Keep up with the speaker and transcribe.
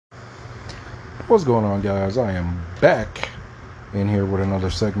What's going on, guys? I am back in here with another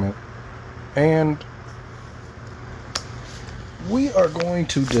segment, and we are going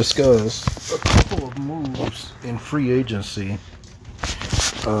to discuss a couple of moves in free agency.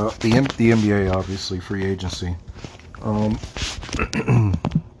 The NBA, obviously, free agency. Um,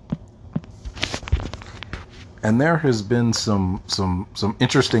 and there has been some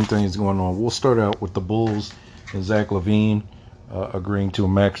interesting things going on. We'll start out with the Bulls and Zach LaVine agreeing to a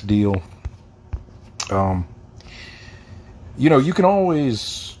max deal. You can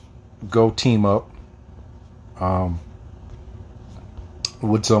always go team up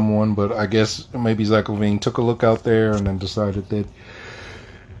with someone, but I guess maybe Zach LaVine took a look out there and then decided that,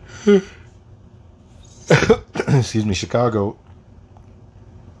 excuse me, Chicago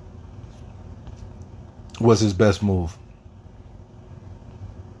was his best move.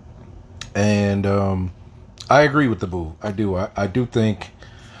 And I agree with the move. I do. I do think.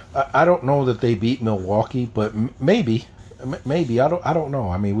 I don't know that they beat Milwaukee, but maybe. I don't know.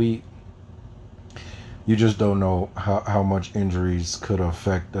 I mean, you just don't know how much injuries could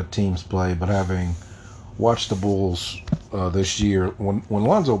affect a team's play. But having watched the Bulls this year, when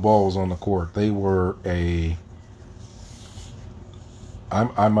Lonzo Ball was on the court, they were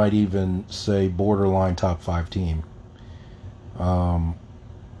I might even say borderline top 5 team.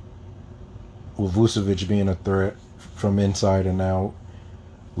 With Vucevic being a threat from inside and out,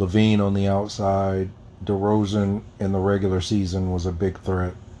 LaVine on the outside, DeRozan in the regular season was a big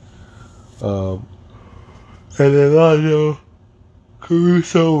threat. And then Lonzo,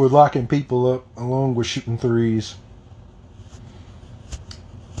 Caruso were locking people up along with shooting threes.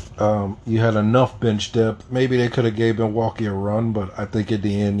 You had enough bench depth. Maybe they could have gave Milwaukee a run, but I think at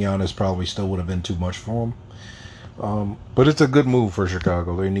the end, Giannis probably still would have been too much for him. But it's a good move for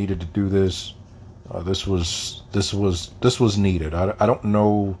Chicago. They needed to do this. This was needed. I don't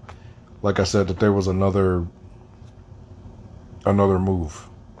know, like I said, that there was another move.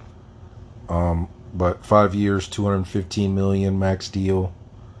 But 5 years, $215 million max deal.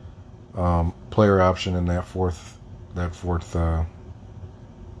 Player option in that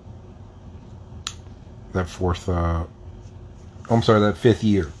fifth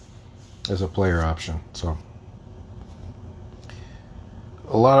year as a player option. So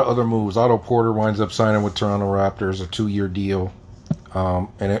a lot of other moves. Otto Porter winds up signing with Toronto Raptors, a 2-year deal. And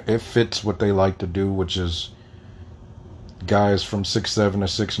it fits what they like to do, which is guys from 6'7" to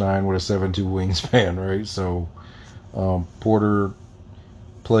 6'9" with a 7'2" wingspan, right? So Porter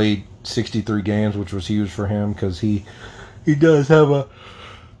played 63 games, which was huge for him because he does have a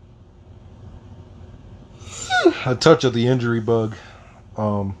touch of the injury bug,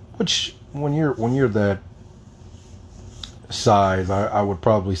 which when you're that size, I would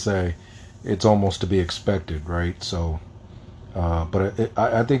probably say it's almost to be expected, right? So, but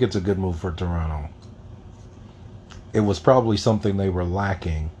I think it's a good move for Toronto. It was probably something they were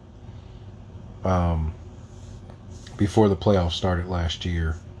lacking before the playoffs started last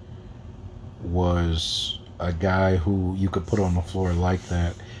year, was a guy who you could put on the floor like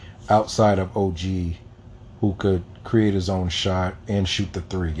that outside of OG, who could create his own shot and shoot the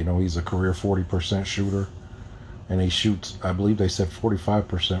three. He's a career 40% shooter, and he shoots, I believe they said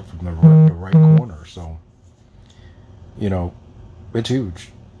 45% from the right corner. So, it's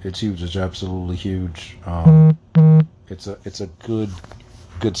huge. It's huge. It's absolutely huge. It's a good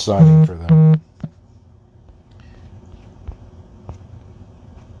signing for them.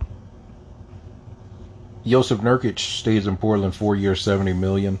 Josef Nurkic stays in Portland 4 years, $70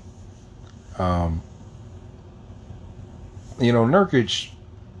 million. Nurkic,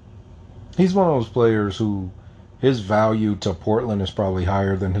 he's one of those players who his value to Portland is probably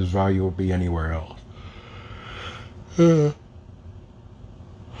higher than his value would be anywhere else.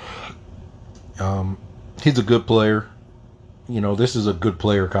 He's a good player. This is a good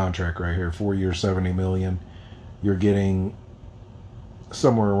player contract right here. 4 years, $70 million. You're getting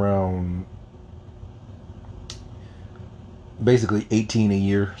somewhere around basically 18 a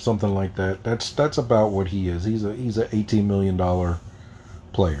year, something like that. That's about what he is. He's a $18 million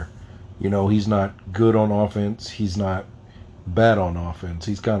player. He's not good on offense. He's not bad on offense.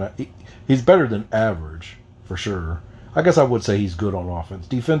 He's better than average for sure. I guess I would say he's good on offense.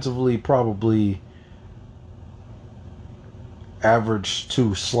 Defensively, probably average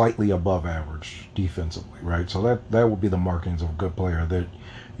to slightly above average defensively, right? So that would be the markings of a good player. That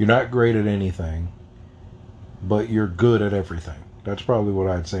you're not great at anything, but you're good at everything. That's probably what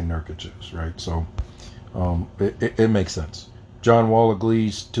I'd say Nurkic is, right? So it makes sense. John Wall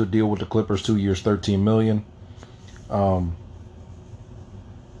agrees to deal with the Clippers, 2 years, $13 million.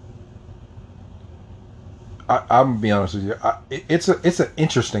 I'm gonna be honest with you. It's an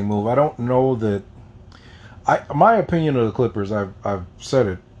interesting move. I don't know that. My opinion of the Clippers. I've said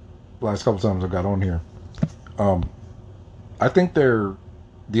it last couple times I got on here. Um, I think they're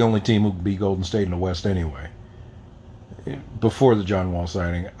the only team who can beat Golden State in the West anyway. Before the John Wall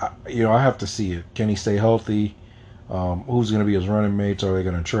signing, I have to see it. Can he stay healthy? Who's going to be his running mates? Are they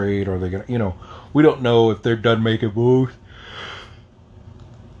going to trade? Are they going to, we don't know if they're done making moves.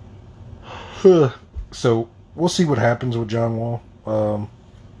 So we'll see what happens with John Wall.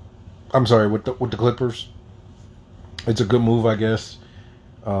 I'm sorry, with the Clippers. It's a good move, I guess.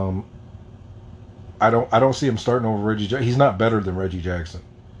 Um, I don't see him starting over Reggie. He's not better than Reggie Jackson,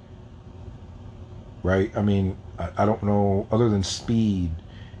 right? I mean, I don't know. Other than speed,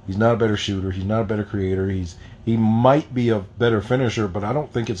 he's not a better shooter. He's not a better creator. He might be a better finisher, but I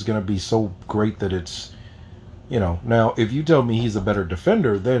don't think it's going to be so great that it's. Now if you tell me he's a better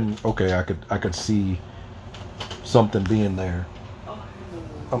defender, then okay, I could see something being there.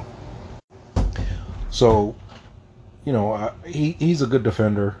 Um, so he's a good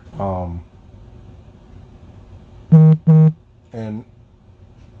defender, and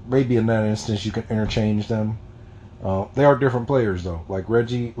maybe in that instance you can interchange them. They are different players though. Like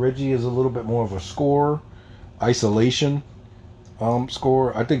Reggie is a little bit more of a scorer, isolation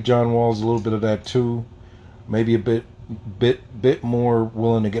scorer. I think John Wall's a little bit of that too. Maybe a bit more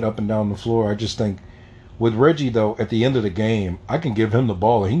willing to get up and down the floor. I just think with Reggie though, at the end of the game, I can give him the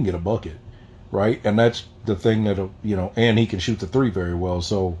ball and he can get a bucket, right? And that's the thing and he can shoot the three very well.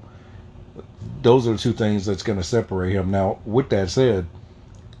 So those are the two things that's going to separate him. Now, with that said,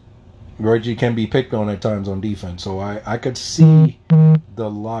 Reggie can be picked on at times on defense. So I could see the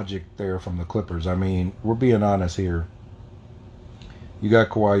logic there from the Clippers. I mean, we're being honest here. You got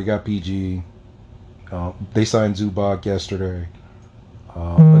Kawhi, you got PG. They signed Zubac yesterday.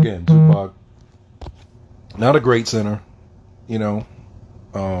 Again, Zubac, not a great center.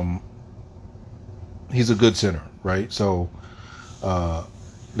 Um, he's a good center, right? So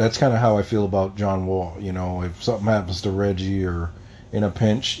that's kind of how I feel about John Wall. If something happens to Reggie or in a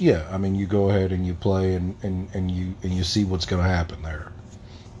pinch, yeah, I mean, you go ahead and you play and you see what's going to happen there.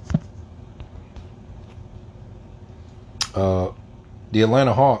 The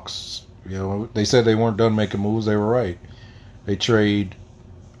Atlanta Hawks, they said they weren't done making moves. They were right. They trade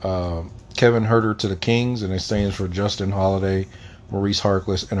Kevin Huerter to the Kings in exchange for Justin Holiday, Maurice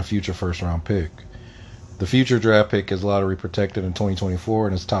Harkless, and a future first-round pick. The future draft pick is lottery protected in 2024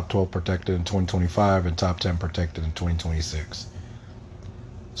 and is top 12 protected in 2025 and top 10 protected in 2026.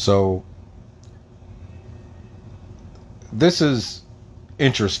 So this is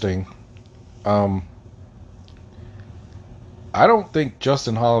interesting. I don't think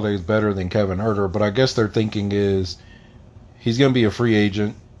Justin Holiday is better than Kevin Huerter, but I guess their thinking is he's going to be a free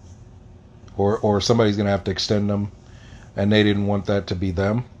agent or somebody's going to have to extend him, and they didn't want that to be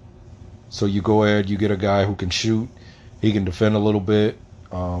them. So you go ahead, you get a guy who can shoot, he can defend a little bit,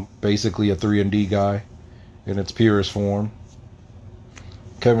 basically a 3-and-D guy in its purest form.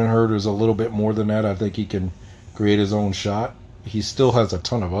 Kevin Huerter is a little bit more than that. I think he can create his own shot. He still has a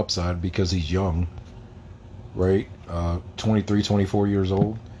ton of upside because he's young, right? 23, 24 years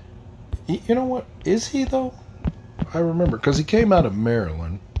old. You know what? Is he, though? I remember, because he came out of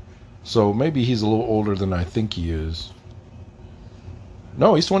Maryland. So maybe he's a little older than I think he is.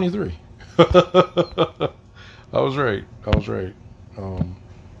 No, he's 23. I was right.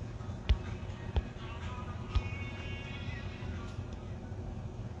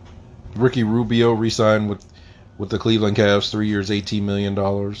 Ricky Rubio re-signed with the Cleveland Cavs, 3 years, $18 million.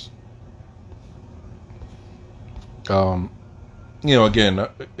 Again,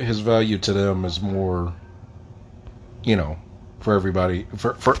 his value to them is more, for everybody.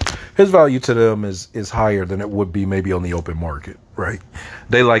 For his value to them is higher than it would be maybe on the open market, right?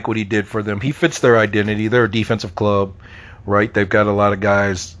 They like what he did for them. He fits their identity. They're a defensive club, right? They've got a lot of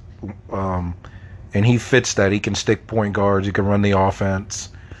guys, and he fits that. He can stick point guards. He can run the offense,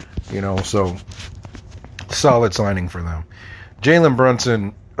 so solid signing for them. Jalen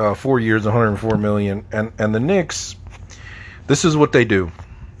Brunson, 4 years, $104 million, and the Knicks. This is what they do.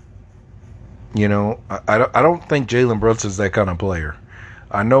 I don't think Jalen Brunson's that kind of player.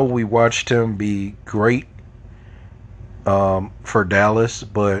 I know we watched him be great for Dallas,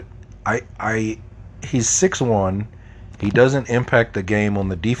 but he's 6'1". He doesn't impact the game on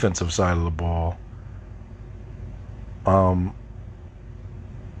the defensive side of the ball.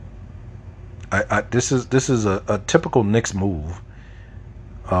 This is a typical Knicks move.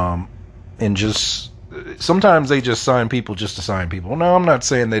 And just sometimes they just sign people just to sign people. Now, I'm not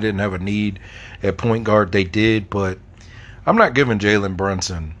saying they didn't have a need at point guard. They did, but I'm not giving Jalen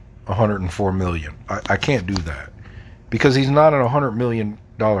Brunson $104 million. I can't do that because he's not an $100 million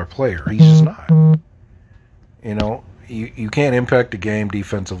player. He's just not. You know, you can't impact the game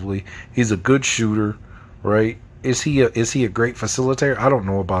defensively. He's a good shooter, right? Is he a great facilitator? I don't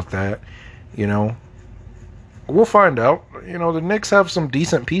know about that. You know, we'll find out. You know, the Knicks have some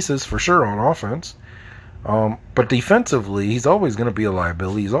decent pieces for sure on offense, but defensively, he's always going to be a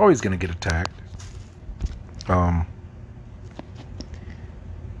liability. He's always going to get attacked.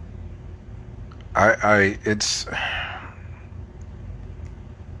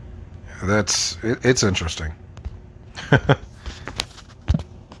 It's interesting.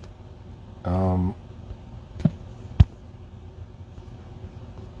 um,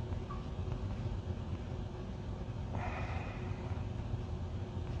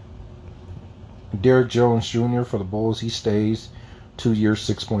 Derrick Jones Jr. for the Bulls, he stays 2 years,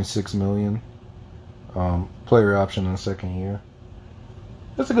 $6.6 million. Player option in the second year.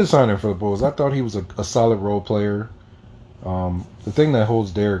 That's a good signing for the Bulls. I thought he was a solid role player. The thing that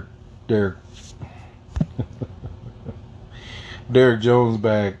holds Derrick Jones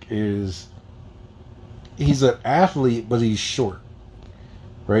back is he's an athlete, but he's short.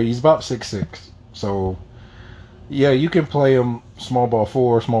 Right? He's about 6'6". So yeah, you can play him small ball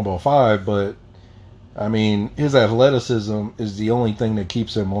 4, small ball 5, but I mean his athleticism is the only thing that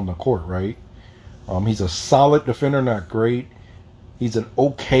keeps him on the court, right? He's a solid defender, not great. He's an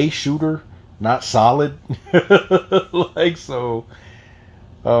okay shooter, not solid. Like so,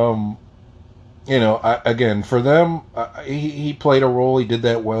 you know. Again, for them, he played a role. He did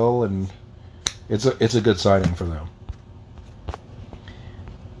that well, and it's a good signing for them.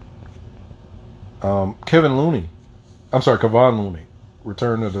 Kevon Looney,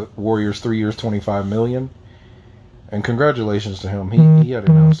 returned to the Warriors, 3 years, $25 million, and congratulations to him. He had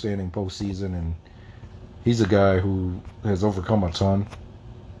an outstanding postseason, and he's a guy who has overcome a ton,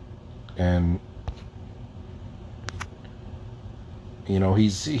 and you know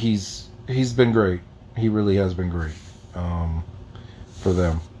he's been great. He really has been great for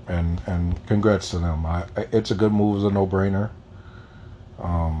them, and congrats to them. It's a good move, it's a no-brainer.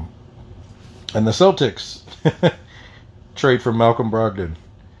 And the Celtics trade for Malcolm Brogdon,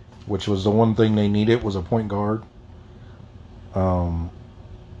 which was the one thing they needed, was a point guard.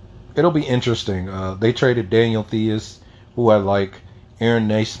 It'll be interesting. They traded Daniel Theus, who I like, Aaron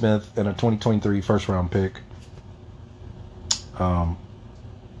Naismith, and a 2023 first-round pick.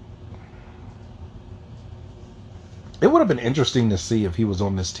 It would have been interesting to see if he was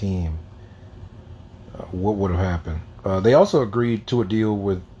on this team. What would have happened? They also agreed to a deal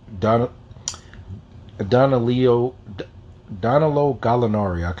with Danilo Gallinari.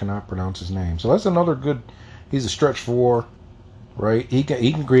 I cannot pronounce his name. So that's another good. He's a stretch 4, right? He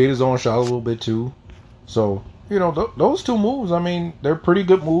can create his own shot a little bit too. So you know those two moves. I mean, they're pretty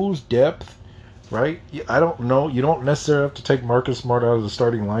good moves. Depth, right? I don't know. You don't necessarily have to take Marcus Smart out of the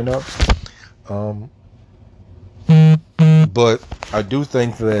starting lineup. But I do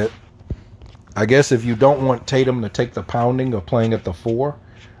think that, I guess if you don't want Tatum to take the pounding of playing at the 4,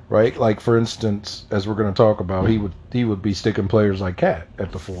 right? Like for instance, as we're going to talk about, he would be sticking players like Cat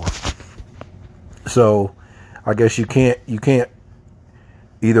at the 4. So I guess you can't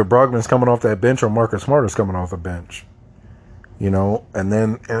either Brogdon's coming off that bench or Marcus Smart is coming off the bench. You know, and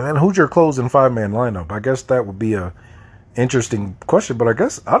then who's your closing 5-man lineup? I guess that would be a interesting question, but I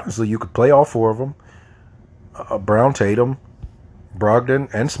guess honestly you could play all 4 of them. Brown, Tatum,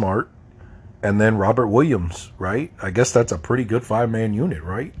 Brogdon, and Smart, and then Robert Williams, right? I guess that's a pretty good 5-man unit,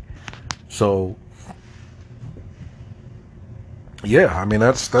 right? So, yeah, I mean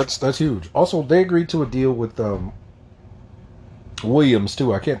that's huge. Also, they agreed to a deal with Williams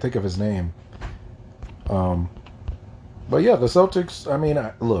too. I can't think of his name. But yeah, the Celtics. I mean,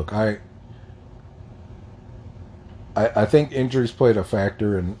 I think injuries played a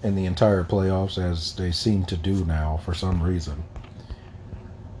factor in the entire playoffs, as they seem to do now for some reason.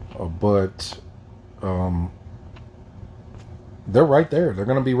 But they're right there. They're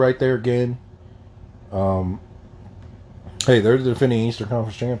going to be right there again. Hey, they're the defending Eastern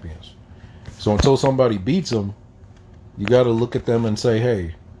Conference champions. So until somebody beats them, you got to look at them and say,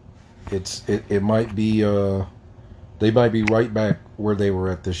 hey, it might be they might be right back where they were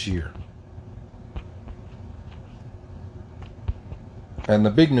at this year. And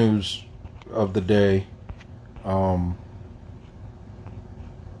the big news of the day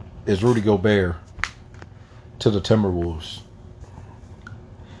is Rudy Gobert to the Timberwolves.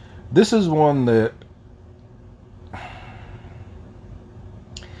 This is one that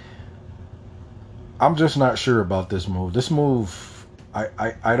I'm just not sure about this move. This move,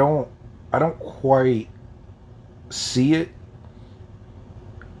 I don't quite see it.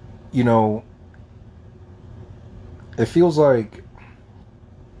 you know, it feels like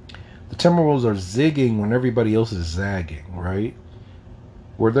the Timberwolves are zigging when everybody else is zagging, right?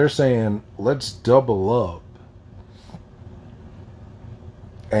 Where they're saying, let's double up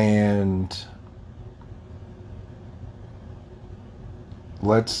and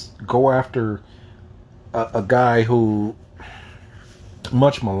let's go after a guy who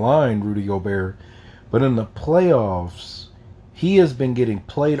much maligned, Rudy Gobert, but in the playoffs, he has been getting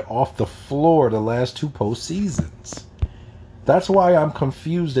played off the floor the last two postseasons. That's why I'm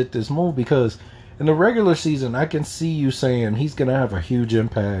confused at this move, because in the regular season, I can see you saying he's going to have a huge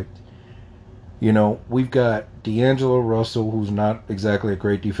impact. You know, we've got D'Angelo Russell, who's not exactly a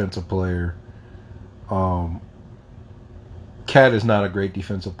great defensive player. Cat is not a great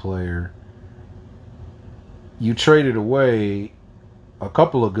defensive player. You traded away a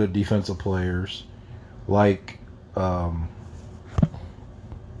couple of good defensive players, like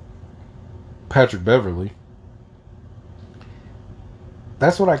Patrick Beverley.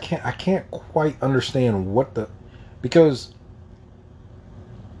 That's what I can't quite understand because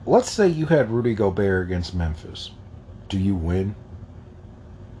let's say you had Rudy Gobert against Memphis. Do you win?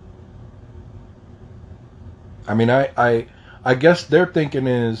 I mean, I guess their thinking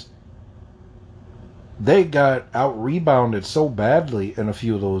is they got out-rebounded so badly in a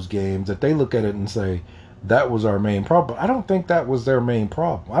few of those games that they look at it and say, that was our main problem. I don't think that was their main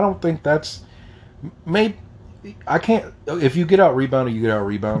problem. I don't think that's... Maybe... I can't... If you get out-rebounded, you get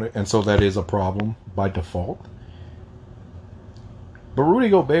out-rebounded, and so that is a problem by default. But Rudy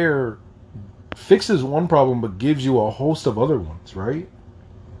Gobert fixes one problem but gives you a host of other ones, right?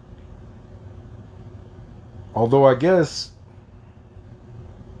 Although I guess...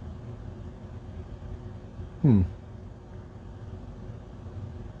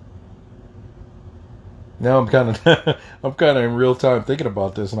 Now I'm kind of in real time thinking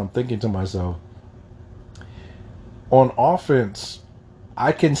about this, and I'm thinking to myself, on offense,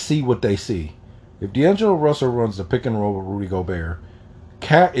 I can see what they see. If D'Angelo Russell runs the pick and roll with Rudy Gobert,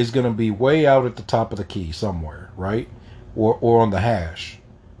 Cat is going to be way out at the top of the key somewhere, right? Or on the hash.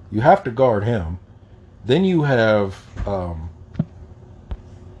 You have to guard him. Then you have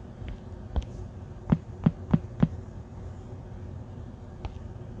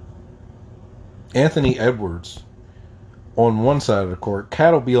Anthony Edwards on one side of the court.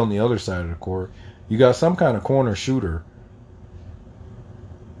 Cat will be on the other side of the court. You got some kind of corner shooter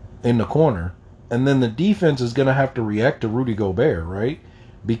in the corner. And then the defense is going to have to react to Rudy Gobert, right?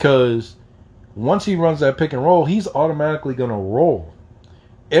 Because once he runs that pick and roll, he's automatically going to roll.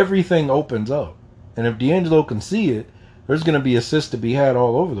 Everything opens up. And if D'Angelo can see it, there's going to be assists to be had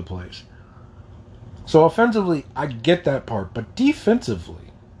all over the place. So offensively, I get that part. But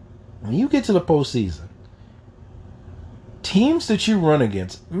defensively, when you get to the postseason, teams that you run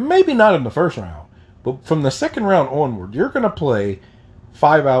against, maybe not in the first round, but from the second round onward, you're going to play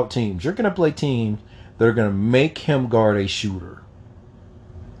 5-out teams. You're going to play teams that are going to make him guard a shooter.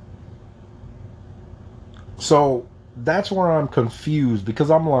 So that's where I'm confused, because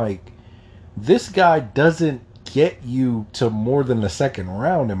I'm like, this guy doesn't get you to more than the second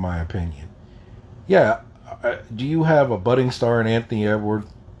round, in my opinion. Yeah, do you have a budding star in Anthony Edwards?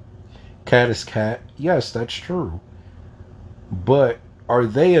 Cat is cat. Yes, that's true. But are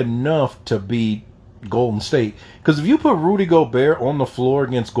they enough to beat Golden State? Because if you put Rudy Gobert on the floor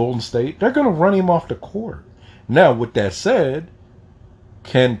against Golden State, they're going to run him off the court. Now, with that said,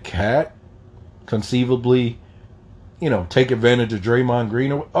 can Cat conceivably, take advantage of Draymond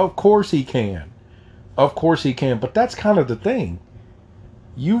Green? Of course he can. Of course he can. But that's kind of the thing.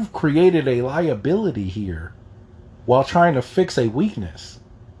 You've created a liability here while trying to fix a weakness.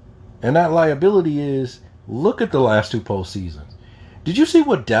 And that liability is, look at the last two postseasons. Did you see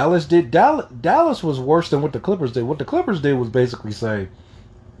what Dallas did? Dallas was worse than what the Clippers did. What the Clippers did was basically say,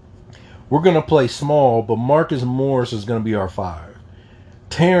 we're going to play small, but Marcus Morris is going to be our 5.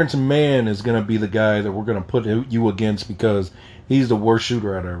 Terrence Mann is going to be the guy that we're going to put you against because he's the worst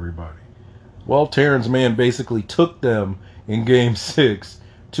shooter out of everybody. Well, Terrence Mann basically took them in Game 6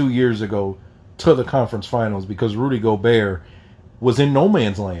 2 years ago to the conference finals because Rudy Gobert was in no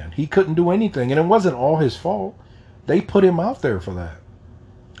man's land. He couldn't do anything, and it wasn't all his fault. They put him out there for that.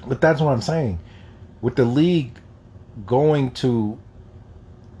 But that's what I'm saying. With the league going to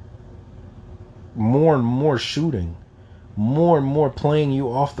more and more shooting, more and more playing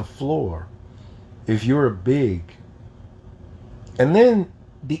you off the floor, if you're a big. And then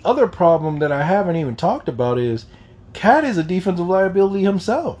the other problem that I haven't even talked about is Cat is a defensive liability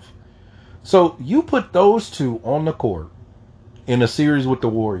himself. So you put those two on the court, in a series with the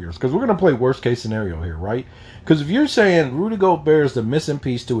Warriors, because we're going to play worst case scenario here, right? Because if you're saying Rudy Gobert is the missing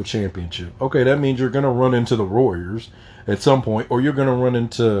piece to a championship, okay, that means you're going to run into the Warriors at some point, or you're going to run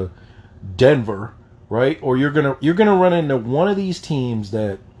into Denver, right? Or you're gonna run into one of these teams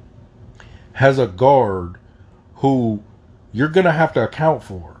that has a guard who you're going to have to account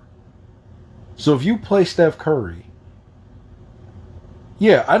for. So if you play Steph Curry,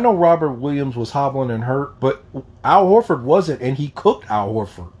 yeah, I know Robert Williams was hobbling and hurt, but Al Horford wasn't, and he cooked Al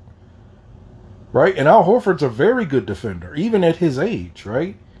Horford, right? And Al Horford's a very good defender, even at his age,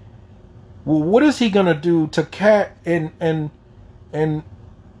 right? Well, what is he gonna do to Cat and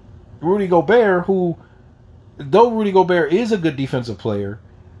Rudy Gobert, who, though Rudy Gobert is a good defensive player,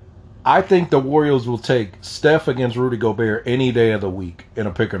 I think the Warriors will take Steph against Rudy Gobert any day of the week in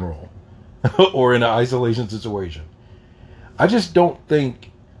a pick and roll or in an isolation situation. I just don't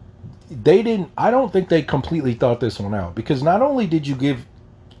think I don't think they completely thought this one out, because not only did you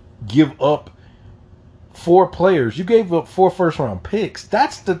give up 4 players, you gave up 4 first round picks.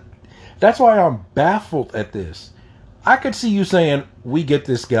 That's why I'm baffled at this. I could see you saying, we get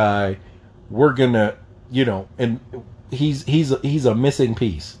this guy, we're gonna, and he's a missing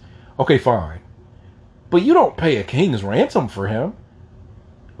piece. Okay, fine. But you don't pay a king's ransom for him,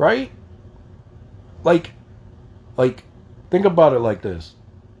 right? Like think about it like this.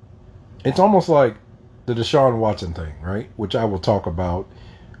 It's almost like the Deshaun Watson thing, right? Which I will talk about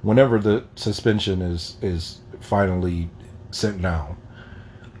whenever the suspension is finally sent down.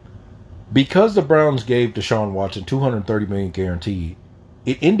 Because the Browns gave Deshaun Watson $230 million guaranteed,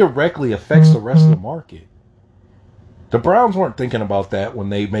 it indirectly affects the rest of the market. The Browns weren't thinking about that when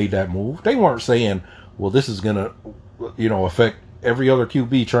they made that move. They weren't saying, well, this is going to, affect every other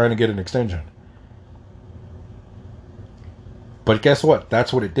QB trying to get an extension. But guess what?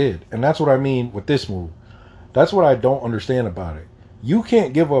 That's what it did. And that's what I mean with this move. That's what I don't understand about it. You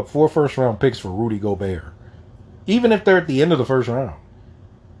can't give up 4 first-round picks for Rudy Gobert, even if they're at the end of the first round,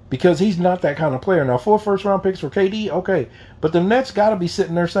 because he's not that kind of player. Now, 4 first-round picks for KD, okay. But the Nets got to be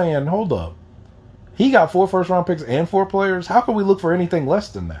sitting there saying, hold up. He got 4 first-round picks and 4 players. How can we look for anything less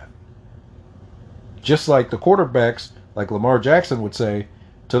than that? Just like the quarterbacks, like Lamar Jackson would say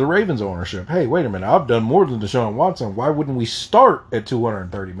to the Ravens ownership, hey, wait a minute, I've done more than Deshaun Watson. Why wouldn't we start at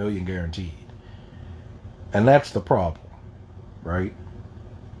 $230 million guaranteed? And that's the problem, right?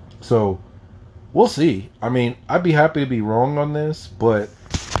 So we'll see. I mean, I'd be happy to be wrong on this, but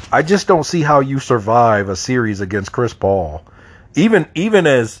I just don't see how you survive a series against Chris Paul. Even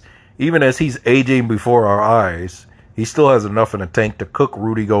as he's aging before our eyes, he still has enough in the tank to cook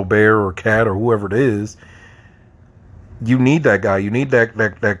Rudy Gobert or Cat or whoever it is. You need that guy. You need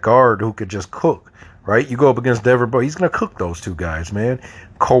that guard who could just cook, right? You go up against Denver, but he's going to cook those 2 guys, man.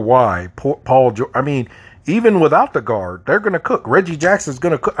 Kawhi, Paul George. I mean, even without the guard, they're going to cook. Reggie Jackson's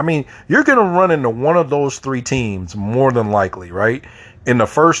going to cook. I mean, you're going to run into one of those 3 teams more than likely, right? In the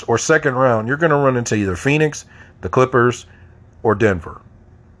first or second round, you're going to run into either Phoenix, the Clippers, or Denver.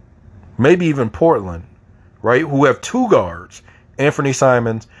 Maybe even Portland, right? Who have 2 guards, Anthony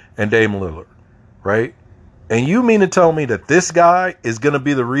Simons and Dame Lillard, right? And you mean to tell me that this guy is going to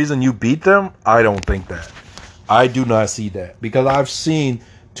be the reason you beat them? I don't think that. I do not see that, because I've seen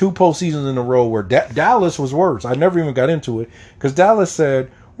 2 postseasons in a row where Dallas was worse. I never even got into it because Dallas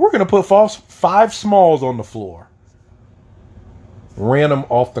said, we're going to put 5 smalls on the floor. Ran them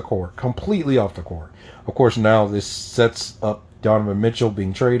off the court, completely off the court. Of course, now this sets up Donovan Mitchell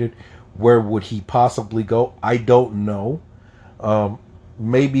being traded. Where would he possibly go? I don't know.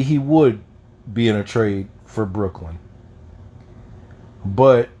 Maybe he would be in a trade for Brooklyn.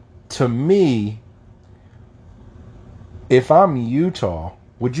 But to me, if I'm Utah,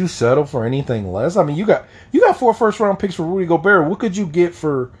 would you settle for anything less? I mean, you got 4 first-round picks for Rudy Gobert. What could you get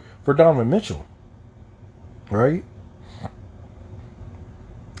for Donovan Mitchell? Right?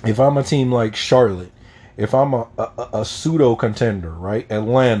 If I'm a team like Charlotte, if I'm a pseudo contender, right?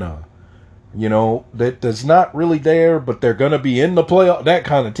 Atlanta, that's not really there, but they're gonna be in the playoff. That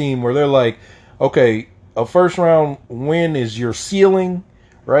kind of team where they're like, okay, a first round win is your ceiling,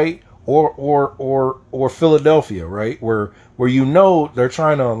 right? Or Philadelphia, right? Where they're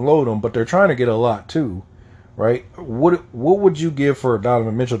trying to unload them, but they're trying to get a lot too, right? What would you give for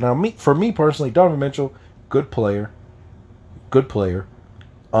Donovan Mitchell? Now, for me personally, Donovan Mitchell, good player.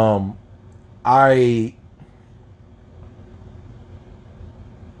 I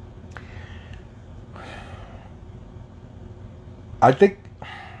think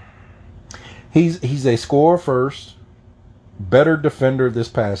he's a scorer first, better defender this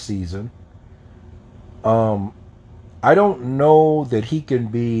past season. I don't know that he can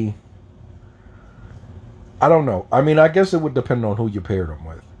be I don't know. I mean, I guess it would depend on who you paired him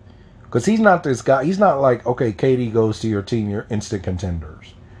with. Because he's not this guy. He's not like, okay, KD goes to your team, you're instant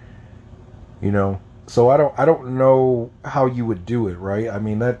contenders. You know? So I don't know how you would do it, right? I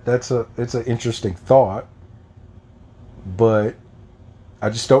mean it's an interesting thought, but I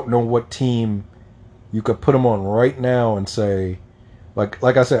just don't know what team you could put him on right now and say, like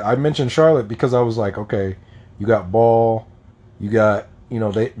I said, I mentioned Charlotte because I was like, okay, you got Ball, you got,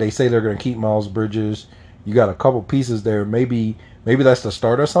 they say they're going to keep Miles Bridges, you got a couple pieces there. Maybe that's the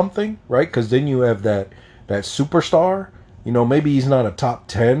start of something, right? Because then you have that superstar. Maybe he's not a top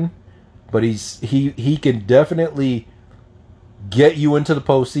 10, but he can definitely get you into the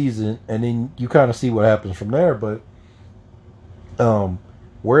postseason, and then you kind of see what happens from there. But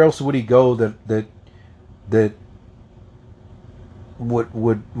where else would he go that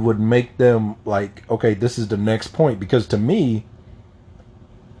would make them like, okay, this is the next point? Because to me,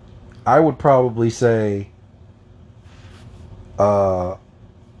 I would probably say uh,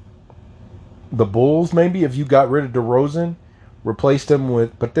 the Bulls. Maybe if you got rid of DeRozan, replaced him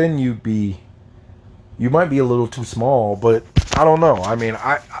with, but then you might be a little too small. But I don't know. I mean,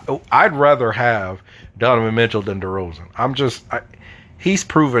 I'd rather have Donovan Mitchell than DeRozan. He's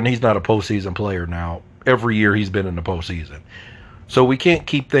proven he's not a postseason player now. Every year he's been in the postseason. So we can't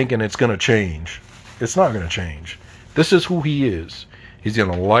keep thinking it's going to change. It's not going to change. This is who he is. He's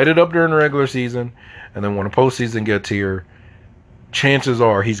going to light it up during the regular season, and then when the postseason gets here, chances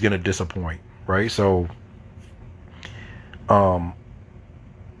are he's going to disappoint, right? So, I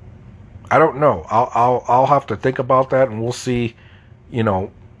don't know. I'll have to think about that, and we'll see.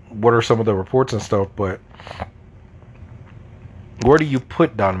 What are some of the reports and stuff, but where do you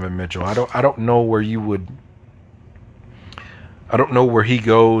put Donovan Mitchell? I don't know where you would. I don't know where he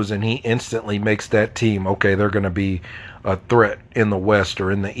goes and he instantly makes that team, okay, they're going to be a threat in the West or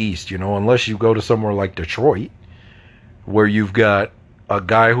in the East, unless you go to somewhere like Detroit, where you've got a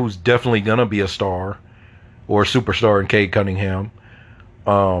guy who's definitely going to be a star or a superstar in Cade Cunningham.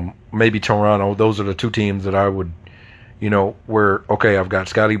 Maybe Toronto. Those are the two teams that I would, where, okay, I've got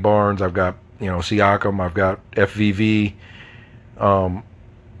Scotty Barnes, I've got, Siakam, I've got FVV,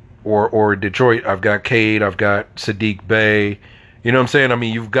 or Detroit, I've got Cade, I've got Sadiq Bey. You know what I'm saying? I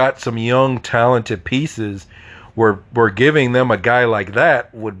mean, you've got some young, talented pieces where giving them a guy like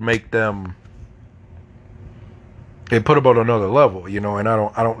that would make them, it put them on another level, and I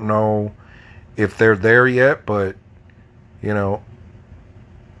don't know if they're there yet, but, it'll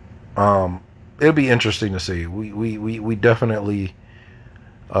be interesting to see. We definitely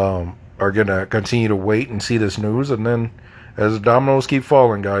are going to continue to wait and see this news, and then as the dominoes keep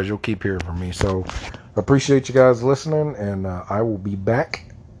falling, guys, you'll keep hearing from me. So appreciate you guys listening, and I will be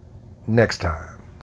back next time.